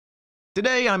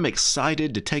Today I'm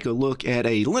excited to take a look at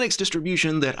a Linux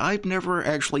distribution that I've never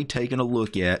actually taken a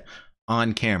look at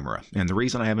on camera. And the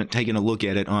reason I haven't taken a look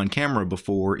at it on camera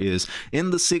before is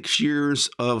in the 6 years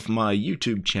of my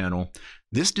YouTube channel,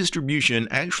 this distribution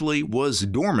actually was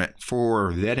dormant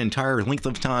for that entire length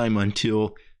of time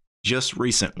until just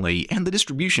recently. And the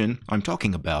distribution I'm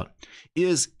talking about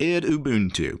is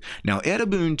Edubuntu. Now,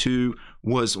 Edubuntu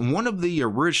was one of the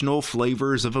original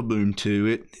flavors of Ubuntu.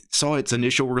 It saw its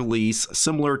initial release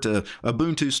similar to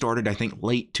Ubuntu started, I think,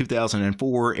 late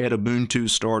 2004. Edubuntu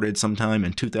started sometime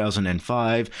in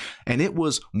 2005, and it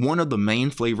was one of the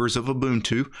main flavors of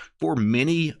Ubuntu for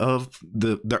many of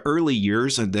the early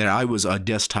years that I was a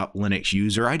desktop Linux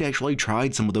user. I'd actually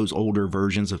tried some of those older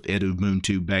versions of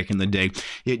Edubuntu back in the day.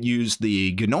 It used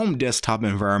the GNOME desktop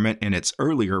environment in its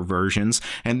earlier versions,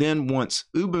 and then once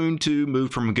Ubuntu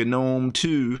moved from GNOME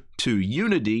to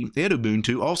Unity,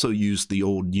 Edubuntu also used the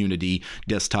old Unity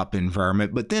desktop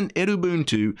environment, but then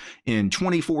Edubuntu in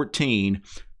 2014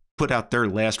 put out their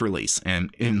last release,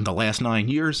 and in the last 9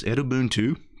 years,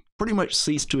 Edubuntu pretty much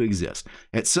ceased to exist.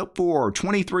 Except for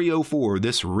 2304,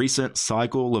 this recent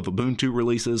cycle of Ubuntu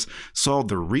releases saw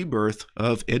the rebirth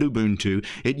of Edubuntu.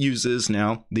 It uses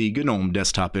now the GNOME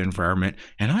desktop environment,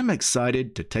 and I'm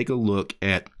excited to take a look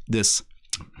at this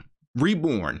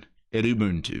reborn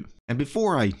Edubuntu. And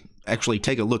before I actually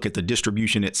take a look at the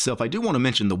distribution itself, I do want to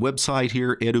mention the website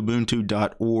here,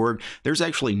 edubuntu.org. There's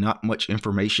actually not much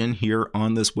information here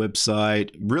on this website.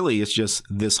 Really, it's just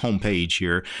this homepage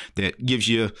here that gives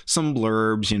you some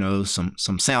blurbs,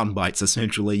 some sound bites,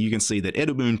 essentially. You can see that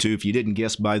Edubuntu, if you didn't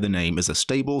guess by the name, is a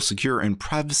stable, secure, and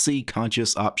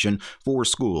privacy-conscious option for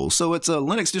schools. So it's a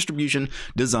Linux distribution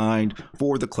designed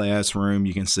for the classroom.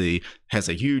 You can see has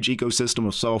a huge ecosystem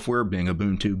of software, being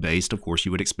Ubuntu-based. Of course,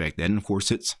 you would expect that. And of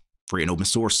course, it's free and open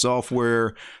source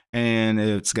software, and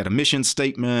it's got a mission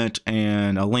statement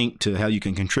and a link to how you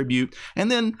can contribute,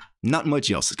 and then not much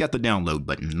else. It's got the download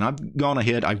button, and I've gone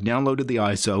ahead, I've downloaded the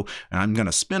ISO, and I'm going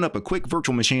to spin up a quick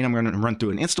virtual machine. I'm going to run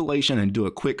through an installation and do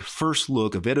a quick first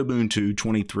look of Edubuntu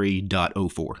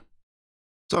 23.04.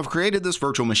 So I've created this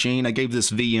virtual machine. I gave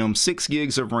this VM 6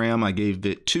 gigs of RAM. I gave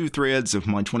it 2 threads of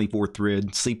my 24-thread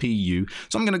CPU.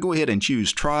 So I'm going to go ahead and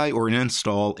choose try or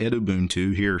install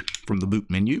Edubuntu here from the boot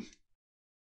menu.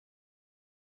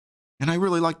 And I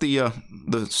really like the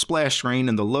splash screen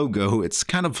and the logo. It's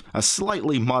kind of a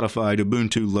slightly modified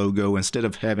Ubuntu logo. Instead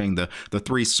of having the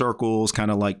 3 circles,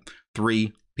 kind of like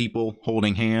 3 people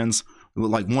holding hands,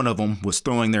 like one of them was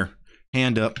throwing their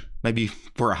hand up, maybe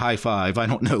for a high five, I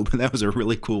don't know, but that was a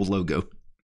really cool logo.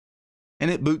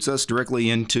 And it boots us directly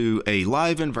into a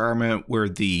live environment where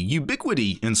the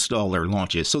Ubiquity installer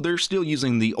launches. So they're still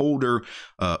using the older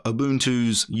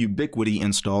Ubuntu's Ubiquity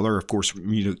installer. Of course,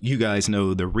 you guys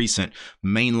know the recent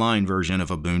mainline version of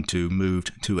Ubuntu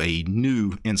moved to a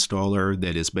new installer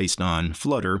that is based on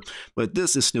Flutter, but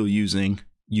this is still using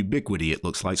Ubiquity, it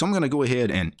looks like. So I'm going to go ahead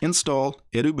and install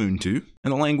Edubuntu.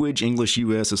 And the language, English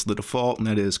US, is the default, and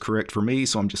that is correct for me.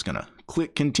 So I'm just going to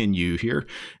click continue here.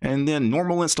 And then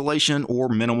normal installation or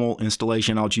minimal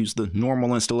installation. I'll choose the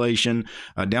normal installation.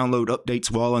 Download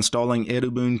updates while installing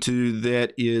Edubuntu.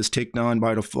 That is ticked on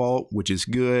by default, which is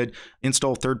good.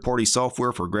 Install third-party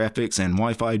software for graphics and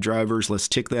Wi-Fi drivers. Let's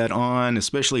tick that on,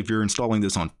 especially if you're installing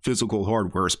this on physical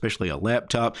hardware, especially a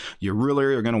laptop. You really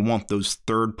are going to want those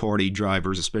third-party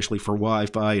drivers, especially for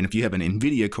Wi-Fi. And if you have an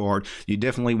NVIDIA card, you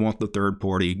definitely want the third-party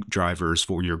drivers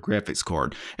for your graphics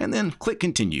card. And then click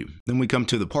continue. Then we come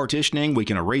to the partitioning. We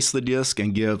can erase the disk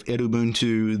and give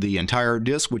Edubuntu the entire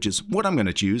disk, which is what I'm going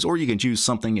to choose, or you can choose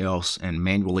something else and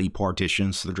manually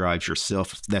partition the drives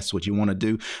yourself if that's what you want to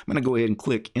do. I'm going to go ahead and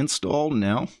click install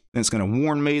now. And it's going to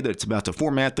warn me that it's about to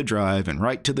format the drive and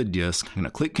write to the disk. I'm going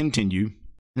to click continue.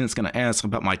 And it's going to ask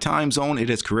about my time zone. It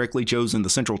has correctly chosen the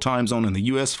central time zone in the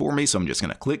US for me, so I'm just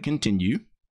going to click continue.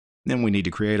 Then we need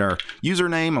to create our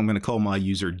username. I'm going to call my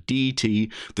user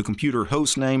DT. The computer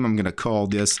host name, I'm going to call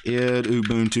this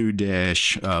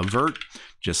edubuntu-vert.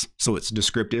 Just so it's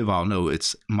descriptive, I'll know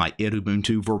it's my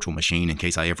Edubuntu virtual machine in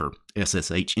case I ever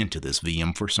SSH into this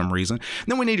VM for some reason.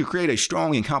 Then we need to create a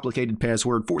strong and complicated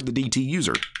password for the DT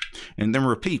user. And then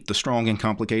repeat the strong and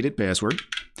complicated password.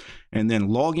 And then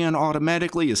login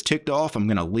automatically is ticked off. I'm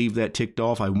going to leave that ticked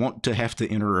off. I want to have to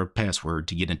enter a password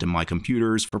to get into my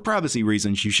computers. For privacy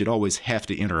reasons, you should always have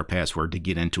to enter a password to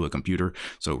get into a computer.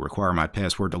 So require my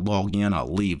password to log in.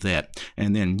 I'll leave that.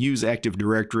 And then use Active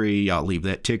Directory. I'll leave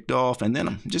that ticked off. And then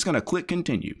I'm just going to click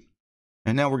continue.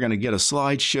 And now we're going to get a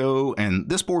slideshow, and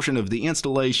this portion of the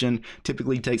installation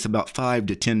typically takes about 5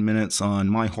 to 10 minutes on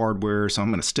my hardware, so I'm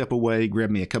going to step away, grab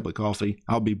me a cup of coffee.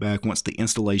 I'll be back once the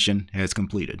installation has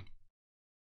completed.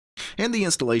 and the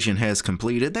installation has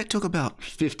completed. That took about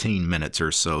 15 minutes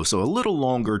or so, so a little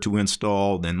longer to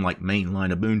install than like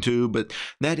mainline Ubuntu, but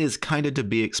that is kind of to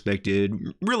be expected,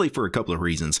 really, for a couple of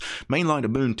reasons. Mainline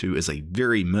Ubuntu is a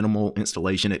very minimal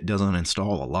installation. It doesn't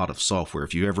install a lot of software.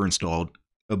 If you ever installed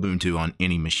Ubuntu on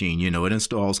any machine, you know it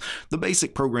installs the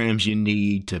basic programs you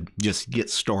need to just get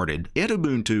started.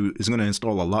 Edubuntu is going to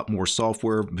install a lot more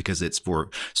software because it's for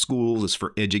schools, it's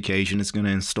for education. It's going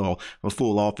to install a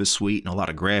full office suite and a lot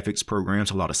of graphics programs,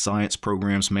 a lot of science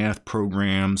programs, math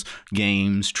programs,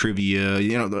 games, trivia,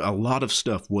 you know, a lot of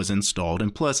stuff was installed.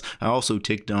 And plus, I also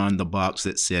ticked on the box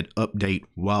that said update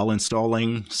while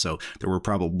installing, so there were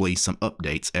probably some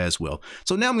updates as well.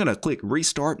 So now I'm going to click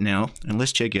restart now, and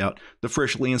let's check out the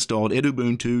freshly installed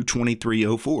Edubuntu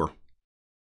 2304.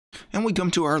 And we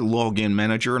come to our login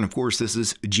manager, and of course this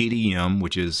is GDM,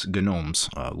 which is GNOME's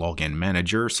login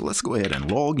manager. So let's go ahead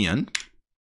and log in.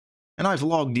 And I've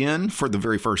logged in for the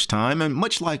very first time, and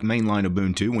much like mainline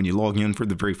Ubuntu, when you log in for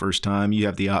the very first time, you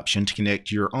have the option to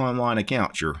connect your online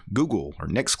accounts, your Google or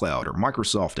Nextcloud or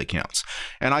Microsoft accounts.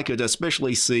 And I could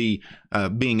especially see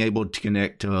being able to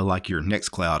connect to like your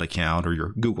Nextcloud account or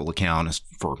your Google account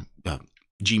for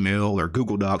Gmail or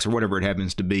Google Docs or whatever it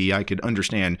happens to be. I could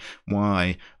understand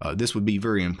why this would be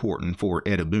very important for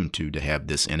Edubuntu to have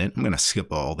this in it. I'm going to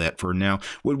skip all that for now.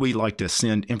 Would we like to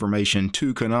send information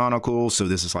to Canonical? So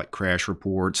this is like crash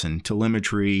reports and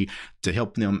telemetry to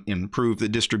help them improve the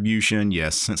distribution.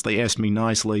 Yes, since they asked me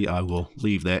nicely, I will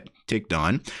leave that ticked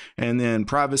on. And then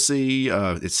privacy,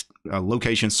 it's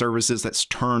location services, that's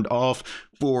turned off.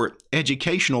 For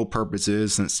educational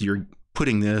purposes, since you're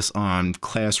putting this on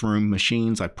classroom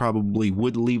machines, I probably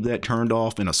would leave that turned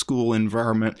off in a school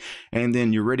environment. And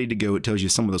then you're ready to go. It tells you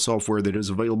some of the software that is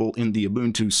available in the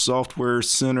Ubuntu Software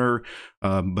Center,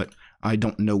 but I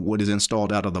don't know what is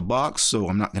installed out of the box, so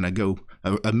I'm not going to go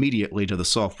immediately to the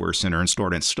Software Center and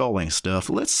start installing stuff.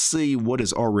 Let's see what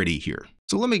is already here.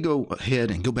 So let me go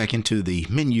ahead and go back into the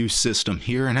menu system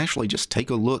here and actually just take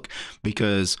a look,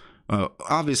 because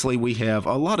obviously we have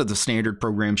a lot of the standard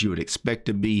programs you would expect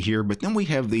to be here, but then we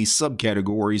have these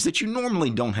subcategories that you normally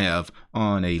don't have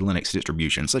on a Linux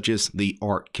distribution, such as the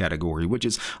art category, which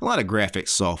is a lot of graphics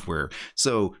software.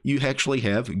 So you actually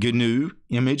have GNU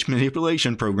image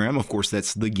manipulation program. Of course,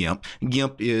 that's the GIMP.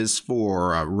 GIMP is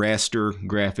for raster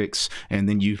graphics, and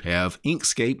then you have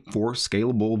Inkscape for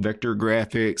scalable vector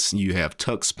graphics. You have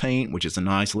Tux Paint, which is a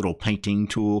nice little painting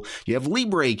tool. You have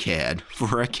LibreCAD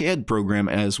for a CAD program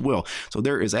as well. So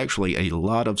there is actually a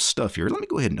lot of stuff here. Let me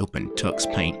go ahead and open Tux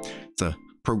Paint. It's a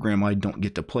program I don't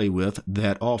get to play with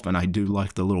that often. I do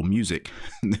like the little music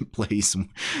that plays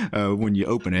when you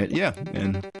open it. Yeah,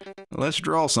 and let's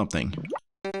draw something.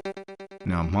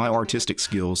 Now, my artistic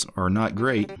skills are not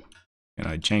great. Can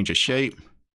I change a shape?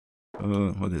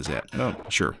 What is that? Oh,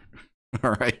 sure.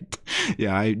 All right.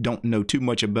 Yeah, I don't know too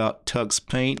much about Tux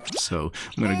Paint, so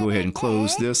I'm going to go ahead and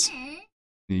close this.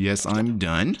 Yes, I'm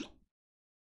done.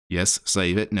 Yes,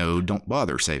 save it. No, don't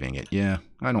bother saving it. Yeah,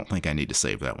 I don't think I need to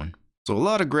save that one. So a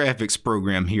lot of graphics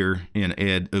program here in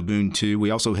Edubuntu.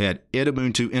 We also had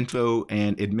Edubuntu info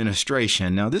and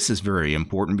administration. Now this is very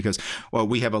important because, well,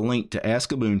 we have a link to Ask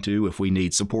Ubuntu if we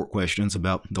need support questions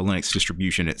about the Linux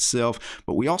distribution itself,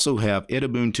 but we also have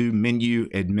Edubuntu menu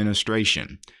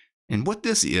administration. And what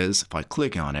this is, if I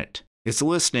click on it, it's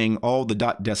listing all the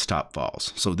 .desktop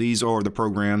files. So these are the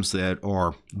programs that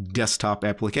are desktop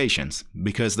applications.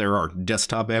 Because there are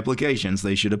desktop applications,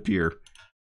 they should appear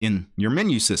in your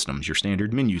menu systems, your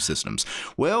standard menu systems.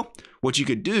 Well, what you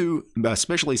could do,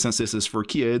 especially since this is for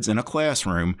kids in a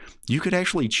classroom, you could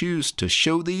actually choose to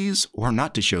show these or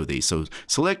not to show these. So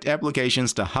select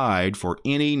applications to hide for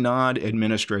any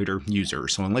non-administrator user.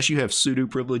 So unless you have sudo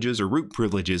privileges or root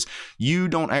privileges, you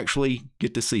don't actually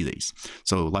get to see these.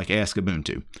 So like Ask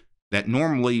Ubuntu. That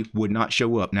normally would not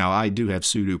show up. Now I do have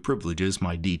sudo privileges,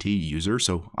 my DT user,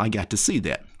 so I got to see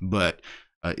that. But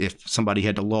if somebody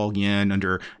had to log in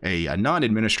under a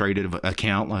non-administrative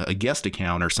account, a guest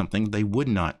account or something, they would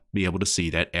not be able to see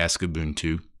that Ask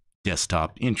Ubuntu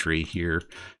desktop entry here.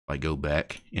 If I go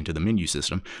back into the menu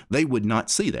system, they would not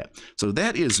see that. So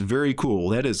that is very cool.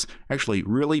 That is actually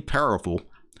really powerful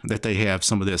that they have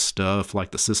some of this stuff like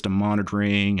the system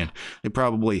monitoring, and they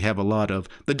probably have a lot of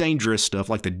the dangerous stuff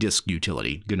like the disk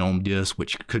utility, GNOME disk,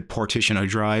 which could partition a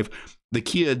drive. The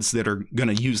kids that are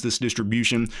going to use this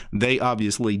distribution, they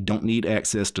obviously don't need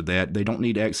access to that. They don't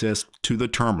need access to the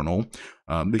terminal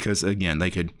because, again, they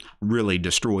could really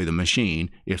destroy the machine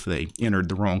if they entered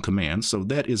the wrong command. So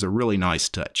that is a really nice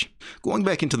touch. Going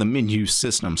back into the menu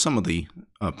system, some of the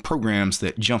programs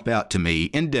that jump out to me,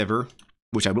 Endeavor,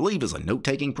 which I believe is a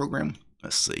note-taking program.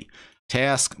 Let's see.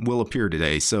 task will appear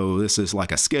today. So this is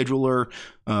like a scheduler.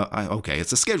 Okay,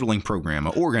 it's a scheduling program,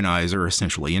 an organizer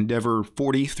essentially. Endeavor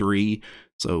 43.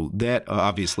 So that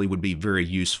obviously would be very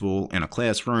useful in a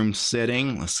classroom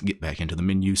setting. Let's get back into the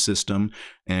menu system.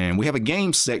 And we have a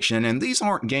games section, and these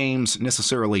aren't games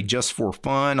necessarily just for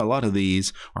fun. A lot of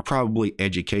these are probably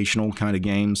educational kind of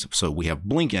games. So we have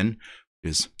Blinkin',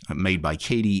 is made by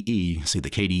KDE. See the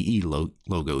KDE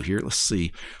logo here. Let's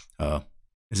see.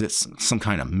 Is it some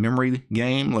kind of memory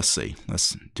game? Let's see.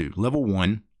 Let's do level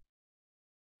 1.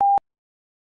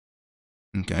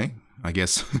 Okay. I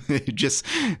guess it just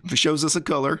shows us a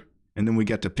color, and then we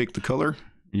got to pick the color.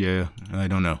 Yeah, I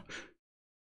don't know.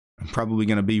 I'm probably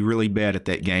going to be really bad at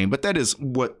that game, but that is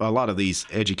what a lot of these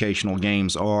educational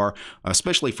games are,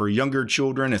 especially for younger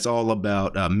children. It's all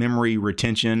about memory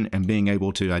retention and being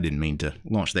able to, I didn't mean to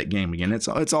launch that game again. It's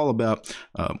all about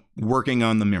working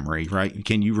on the memory, right?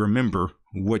 Can you remember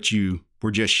what you were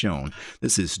just shown?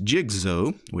 This is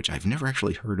Jigsaw, which I've never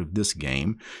actually heard of this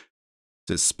game.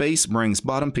 It says space brings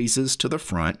bottom pieces to the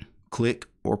front. Click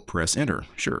or press enter.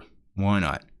 Sure, why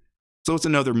not? So it's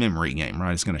another memory game,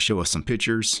 right? It's going to show us some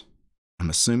pictures,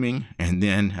 I'm assuming, and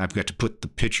then I've got to put the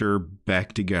picture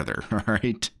back together, all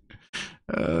right?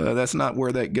 That's not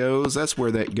where that goes. That's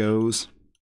where that goes.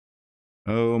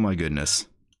 Oh my goodness.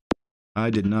 I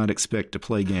did not expect to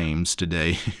play games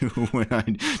today when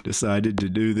I decided to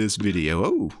do this video.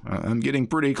 Oh, I'm getting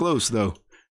pretty close though.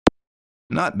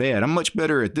 Not bad. I'm much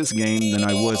better at this game than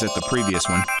I was at the previous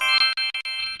one.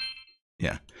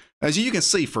 Yeah. As you can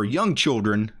see, for young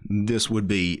children, this would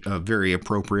be very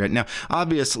appropriate. Now,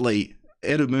 obviously,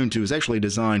 Edubuntu is actually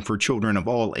designed for children of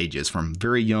all ages, from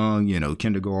very young,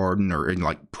 kindergarten or in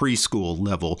like preschool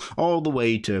level, all the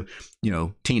way to,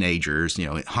 teenagers,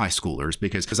 high schoolers,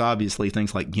 because obviously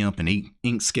things like GIMP and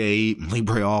Inkscape,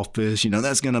 LibreOffice,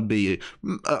 that's going to be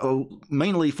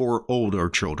mainly for older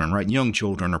children, right? Young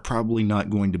children are probably not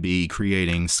going to be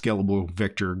creating scalable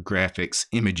vector graphics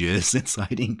images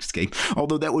inside Inkscape,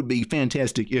 although that would be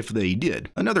fantastic if they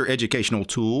did. Another educational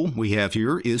tool we have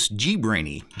here is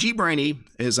GBrainy. GBrainy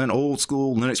is an old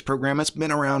school Linux program that's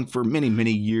been around for many,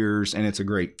 many years, and it's a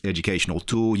great educational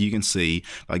tool. You can see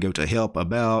if I go to help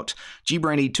about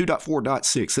GBrainy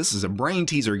 2.4.6, this is a brain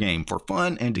teaser game for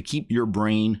fun and to keep your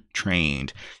brain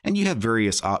trained. And you have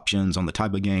various options on the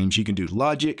type of games. You can do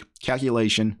logic,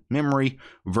 calculation, memory,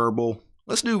 verbal.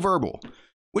 Let's do verbal.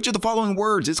 Which of the following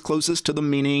words is closest to the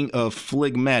meaning of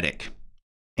phlegmatic?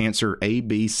 Answer A,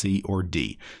 B, C, or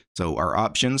D. So our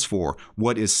options for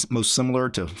what is most similar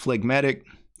to phlegmatic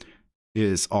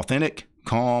is authentic,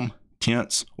 calm,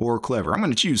 tense, or clever. I'm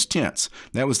going to choose tense.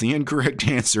 That was the incorrect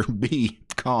answer. B,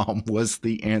 calm was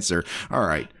the answer. All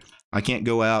right. I can't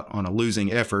go out on a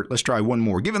losing effort. Let's try one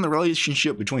more. Given the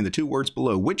relationship between the two words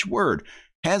below, which word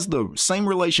has the same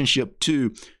relationship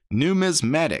to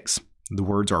numismatics? The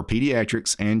words are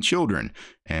pediatrics and children.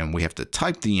 And we have to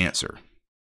type the answer.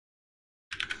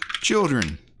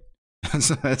 Children.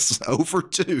 That's 0 for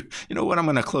 2. You know what? I'm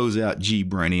going to close out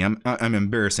GBrainy. I'm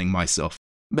embarrassing myself.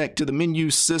 Back to the menu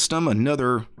system,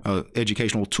 another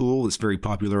educational tool that's very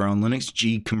popular on Linux,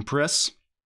 gcompress.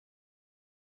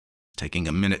 Taking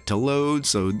a minute to load,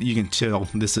 so you can tell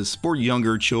this is for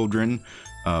younger children.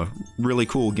 Really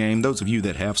cool game. Those of you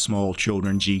that have small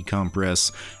children,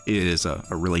 gcompress is a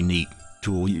really neat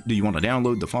tool. Do you want to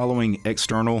download the following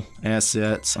external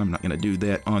assets? I'm not going to do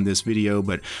that on this video,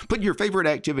 but put your favorite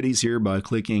activities here by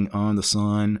clicking on the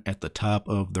sun at the top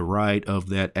of the right of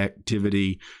that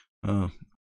activity. Let's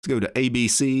go to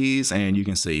ABCs, and you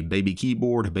can see baby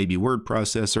keyboard, a baby word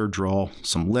processor, draw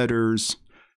some letters,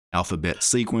 alphabet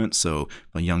sequence. So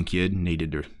if a young kid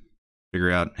needed to figure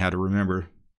out how to remember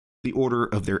the order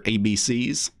of their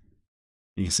ABCs,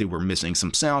 you can see we're missing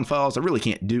some sound files. I really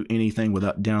can't do anything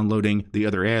without downloading the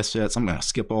other assets. I'm going to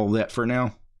skip all that for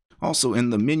now. Also in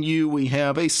the menu, we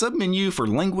have a submenu for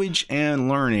language and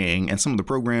learning, and some of the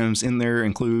programs in there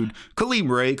include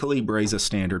Calibre. Calibre is a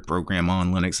standard program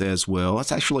on Linux as well.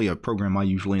 It's actually a program I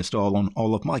usually install on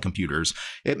all of my computers.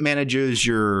 It manages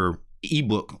your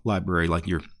ebook library, like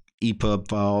your EPUB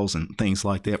files and things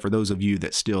like that. For those of you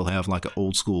that still have like an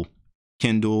old school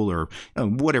Kindle or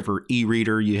whatever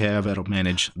e-reader you have, that'll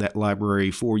manage that library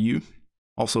for you.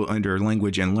 Also under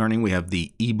language and learning, we have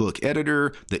the ebook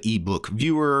editor, the ebook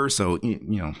viewer. So,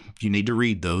 if you need to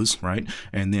read those, right?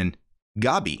 And then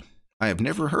Gabi. I have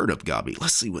never heard of Gabi.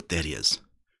 Let's see what that is.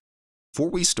 Before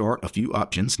we start, a few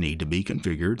options need to be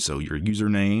configured. So your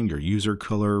username, your user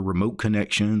color, remote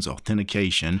connections,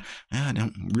 authentication. I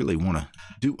don't really want to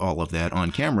do all of that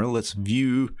on camera. Let's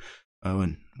view,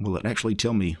 and will it actually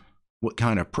tell me what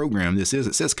kind of program this is?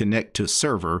 It says connect to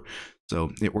server.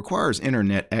 So it requires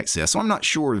internet access. So I'm not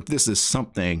sure if this is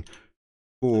something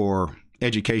for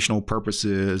educational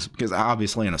purposes, because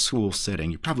obviously in a school setting,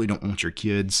 you probably don't want your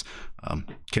kids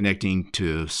connecting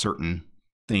to certain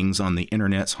things on the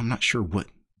internet. So I'm not sure what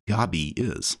Gabi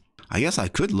is. I guess I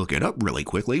could look it up really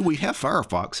quickly. We have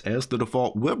Firefox as the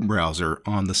default web browser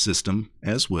on the system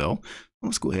as well.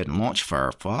 Let's go ahead and launch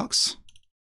Firefox.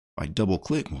 If I double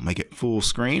click, we'll make it full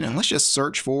screen, and let's just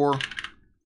search for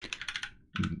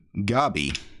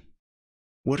Gabi.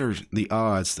 What are the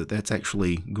odds that that's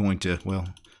actually going to, well,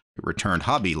 it returned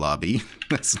Hobby Lobby.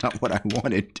 That's not what I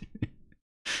wanted.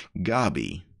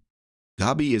 Gabi.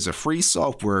 Gabi is a free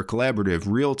software collaborative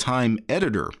real-time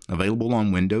editor available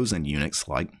on Windows and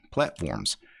Unix-like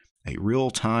platforms. A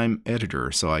real-time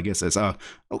editor. So I guess it's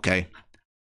okay,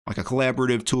 like a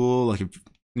collaborative tool. Like if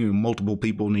multiple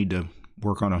people need to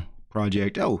work on a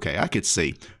project. Okay, I could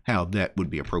see how that would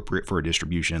be appropriate for a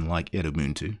distribution like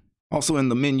Edubuntu. Also in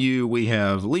the menu, we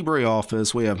have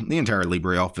LibreOffice. We have the entire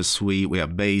LibreOffice suite. We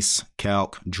have Base,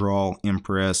 Calc, Draw,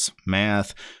 Impress,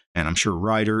 Math, and I'm sure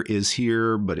Writer is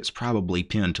here, but it's probably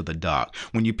pinned to the dock.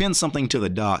 When you pin something to the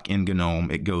dock in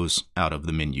GNOME, it goes out of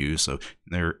the menu. So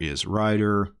there is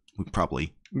Writer. We're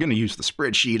probably going to use the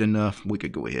spreadsheet enough. We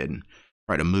could go ahead and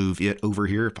try to move it over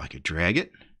here if I could drag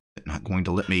it. It's not going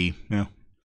to let me,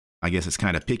 I guess it's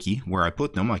kind of picky where I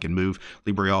put them. I can move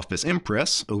LibreOffice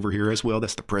Impress over here as well.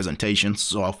 That's the presentation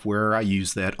software. I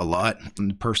use that a lot.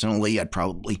 And personally, I'd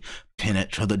probably pin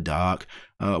it to the dock.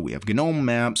 We have GNOME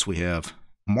Maps. We have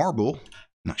Marble.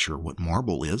 Not sure what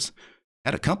Marble is.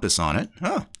 Had a compass on it.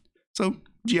 So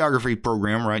geography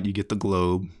program, right? You get the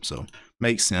globe. So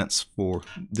makes sense for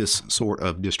this sort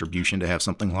of distribution to have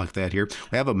something like that here.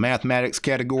 We have a mathematics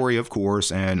category, of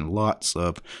course, and lots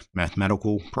of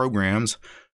mathematical programs.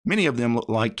 Many of them look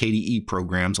like KDE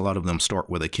programs. A lot of them start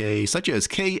with a K, such as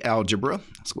K-Algebra.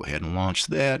 Let's go ahead and launch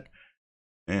that.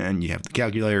 And you have the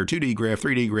calculator, 2D graph,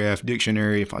 3D graph,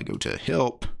 dictionary. If I go to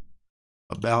help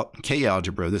about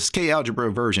K-Algebra, this is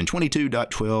K-Algebra version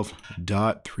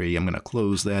 22.12.3. I'm going to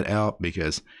close that out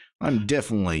because I'm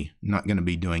definitely not going to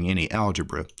be doing any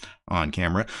algebra on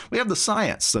camera. We have the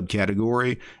science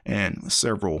subcategory and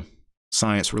several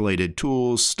science-related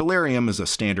tools. Stellarium is a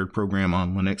standard program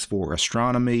on Linux for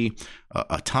astronomy.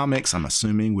 Atomics, I'm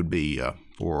assuming, would be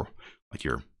for like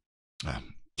your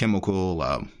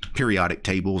chemical periodic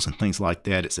tables and things like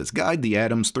that. It says, guide the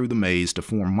atoms through the maze to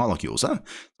form molecules. So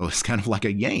it's kind of like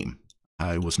a game.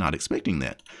 I was not expecting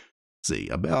that. Let's see,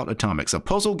 about atomics, a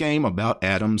puzzle game about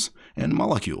atoms and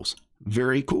molecules.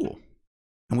 Very cool.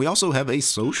 And we also have a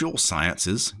social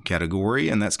sciences category,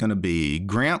 and that's going to be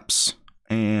Gramps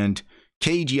and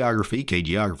K-Geography.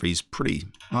 K-Geography is pretty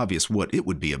obvious what it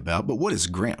would be about, but what is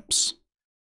Gramps?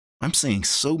 I'm seeing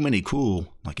so many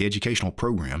cool, like educational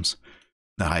programs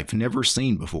that I've never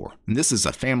seen before. And this is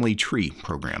a family tree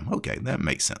program. Okay, that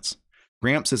makes sense.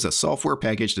 Gramps is a software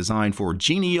package designed for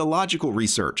genealogical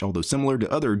research. Although similar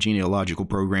to other genealogical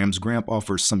programs, Gramp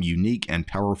offers some unique and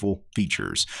powerful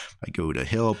features. I go to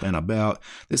help and about.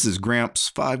 This is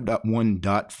Gramps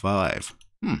 5.1.5.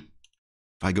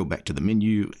 If I go back to the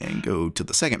menu and go to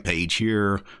the second page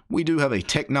here, we do have a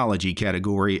technology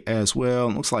category as well.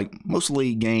 It looks like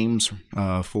mostly games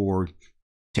for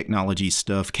technology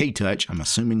stuff. K-Touch, I'm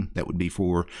assuming that would be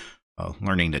for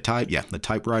learning to type. Yeah, the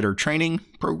typewriter training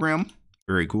program.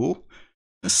 Very cool.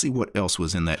 Let's see what else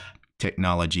was in that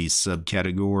technology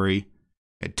subcategory.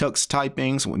 At Tux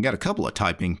Typing, so we've got a couple of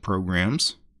typing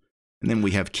programs. And then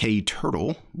we have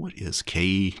K-Turtle. What is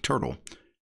K-Turtle?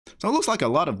 So it looks like a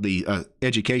lot of the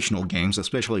educational games,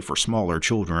 especially for smaller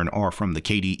children, are from the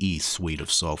KDE suite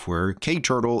of software.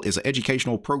 K-Turtle is an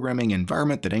educational programming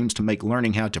environment that aims to make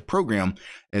learning how to program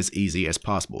as easy as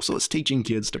possible. So it's teaching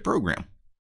kids to program.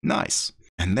 Nice.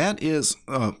 And that is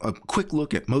a quick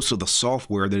look at most of the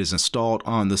software that is installed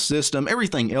on the system.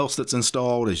 Everything else that's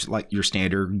installed is like your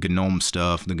standard GNOME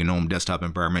stuff, the GNOME desktop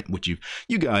environment, which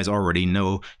you guys already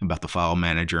know about the file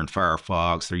manager and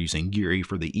Firefox. They're using Geary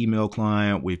for the email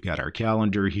client. We've got our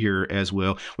calendar here as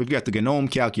well. We've got the GNOME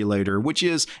calculator, which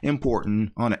is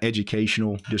important on an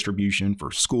educational distribution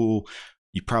for school.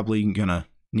 You're probably going to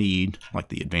need, like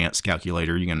the advanced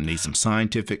calculator, you're going to need some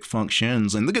scientific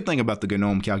functions. And the good thing about the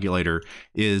GNOME calculator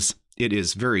is it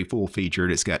is very full-featured.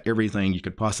 It's got everything you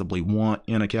could possibly want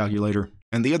in a calculator.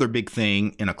 And the other big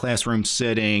thing in a classroom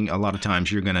setting, a lot of times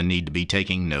you're going to need to be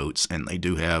taking notes, and they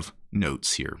do have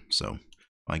notes here. So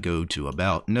if I go to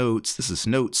About Notes, this is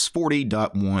Notes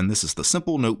 40.1. This is the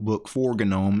simple notebook for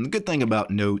GNOME. The good thing about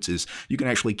Notes is you can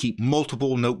actually keep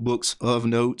multiple notebooks of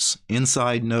notes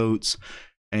inside Notes.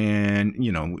 And,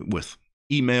 with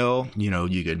email,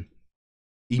 you could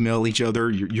email each other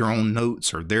your own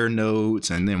notes or their notes,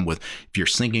 and then if you're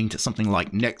syncing to something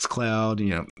like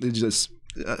Nextcloud, it's just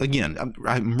again,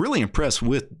 I'm really impressed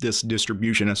with this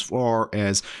distribution as far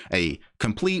as a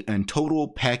complete and total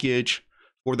package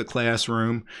for the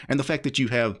classroom, and the fact that you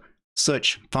have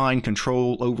such fine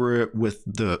control over it with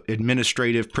the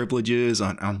administrative privileges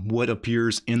on what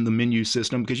appears in the menu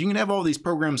system, because you can have all these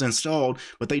programs installed,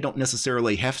 but they don't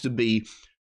necessarily have to be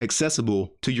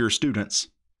accessible to your students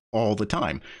all the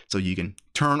time. So you can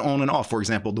turn on and off, for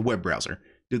example, the web browser.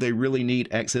 Do they really need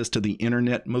access to the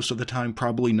internet most of the time?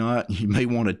 Probably not. You may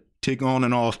want to tick on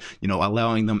and off,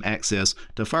 allowing them access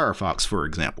to Firefox, for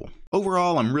example.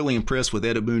 Overall, I'm really impressed with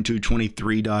Edubuntu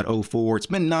 23.04. It's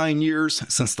been 9 years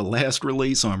since the last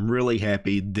release, so I'm really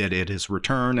happy that it has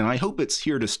returned, and I hope it's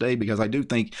here to stay, because I do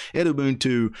think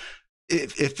Edubuntu,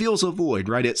 it fills a void,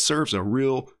 right? It serves a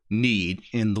real need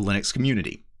in the Linux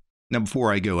community. Now,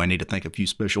 before I go, I need to thank a few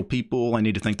special people. I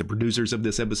need to thank the producers of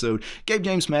this episode: Gabe,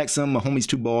 James, Maxim, my homies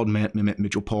Too Bald, Matt, Mehmet,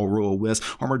 Mitchell, Paul, Royal, West,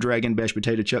 Armor Dragon, Bash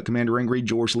Potato, Chuck, Commander Angry,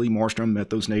 George Lee, Marstrom,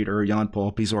 Methos, Nate, Jan,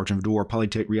 Paul, Peace, Archon, Vidor,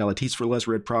 Polytech, Realities for Less,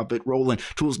 Red Prophet, Roland,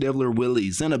 Tools, Devler, Willie,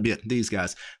 Zenabit. These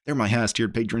guys, they're my highest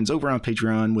tiered patrons over on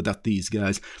Patreon. Without these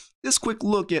guys, this quick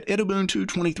look at Edubuntu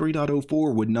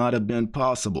 23.04 would not have been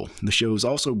possible. The show is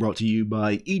also brought to you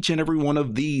by each and every one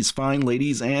of these fine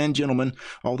ladies and gentlemen.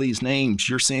 All these names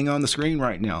you're seeing on the screen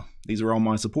right now, these are all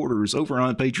my supporters over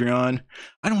on Patreon.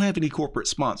 I don't have any corporate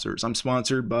sponsors. I'm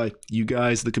sponsored by you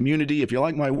guys, the community. If you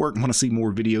like my work and want to see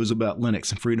more videos about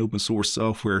Linux and free and open source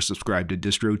software, subscribe to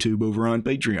DistroTube over on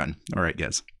Patreon. All right,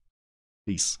 guys.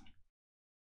 Peace.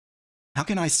 How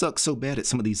can I suck so bad at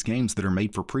some of these games that are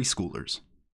made for preschoolers?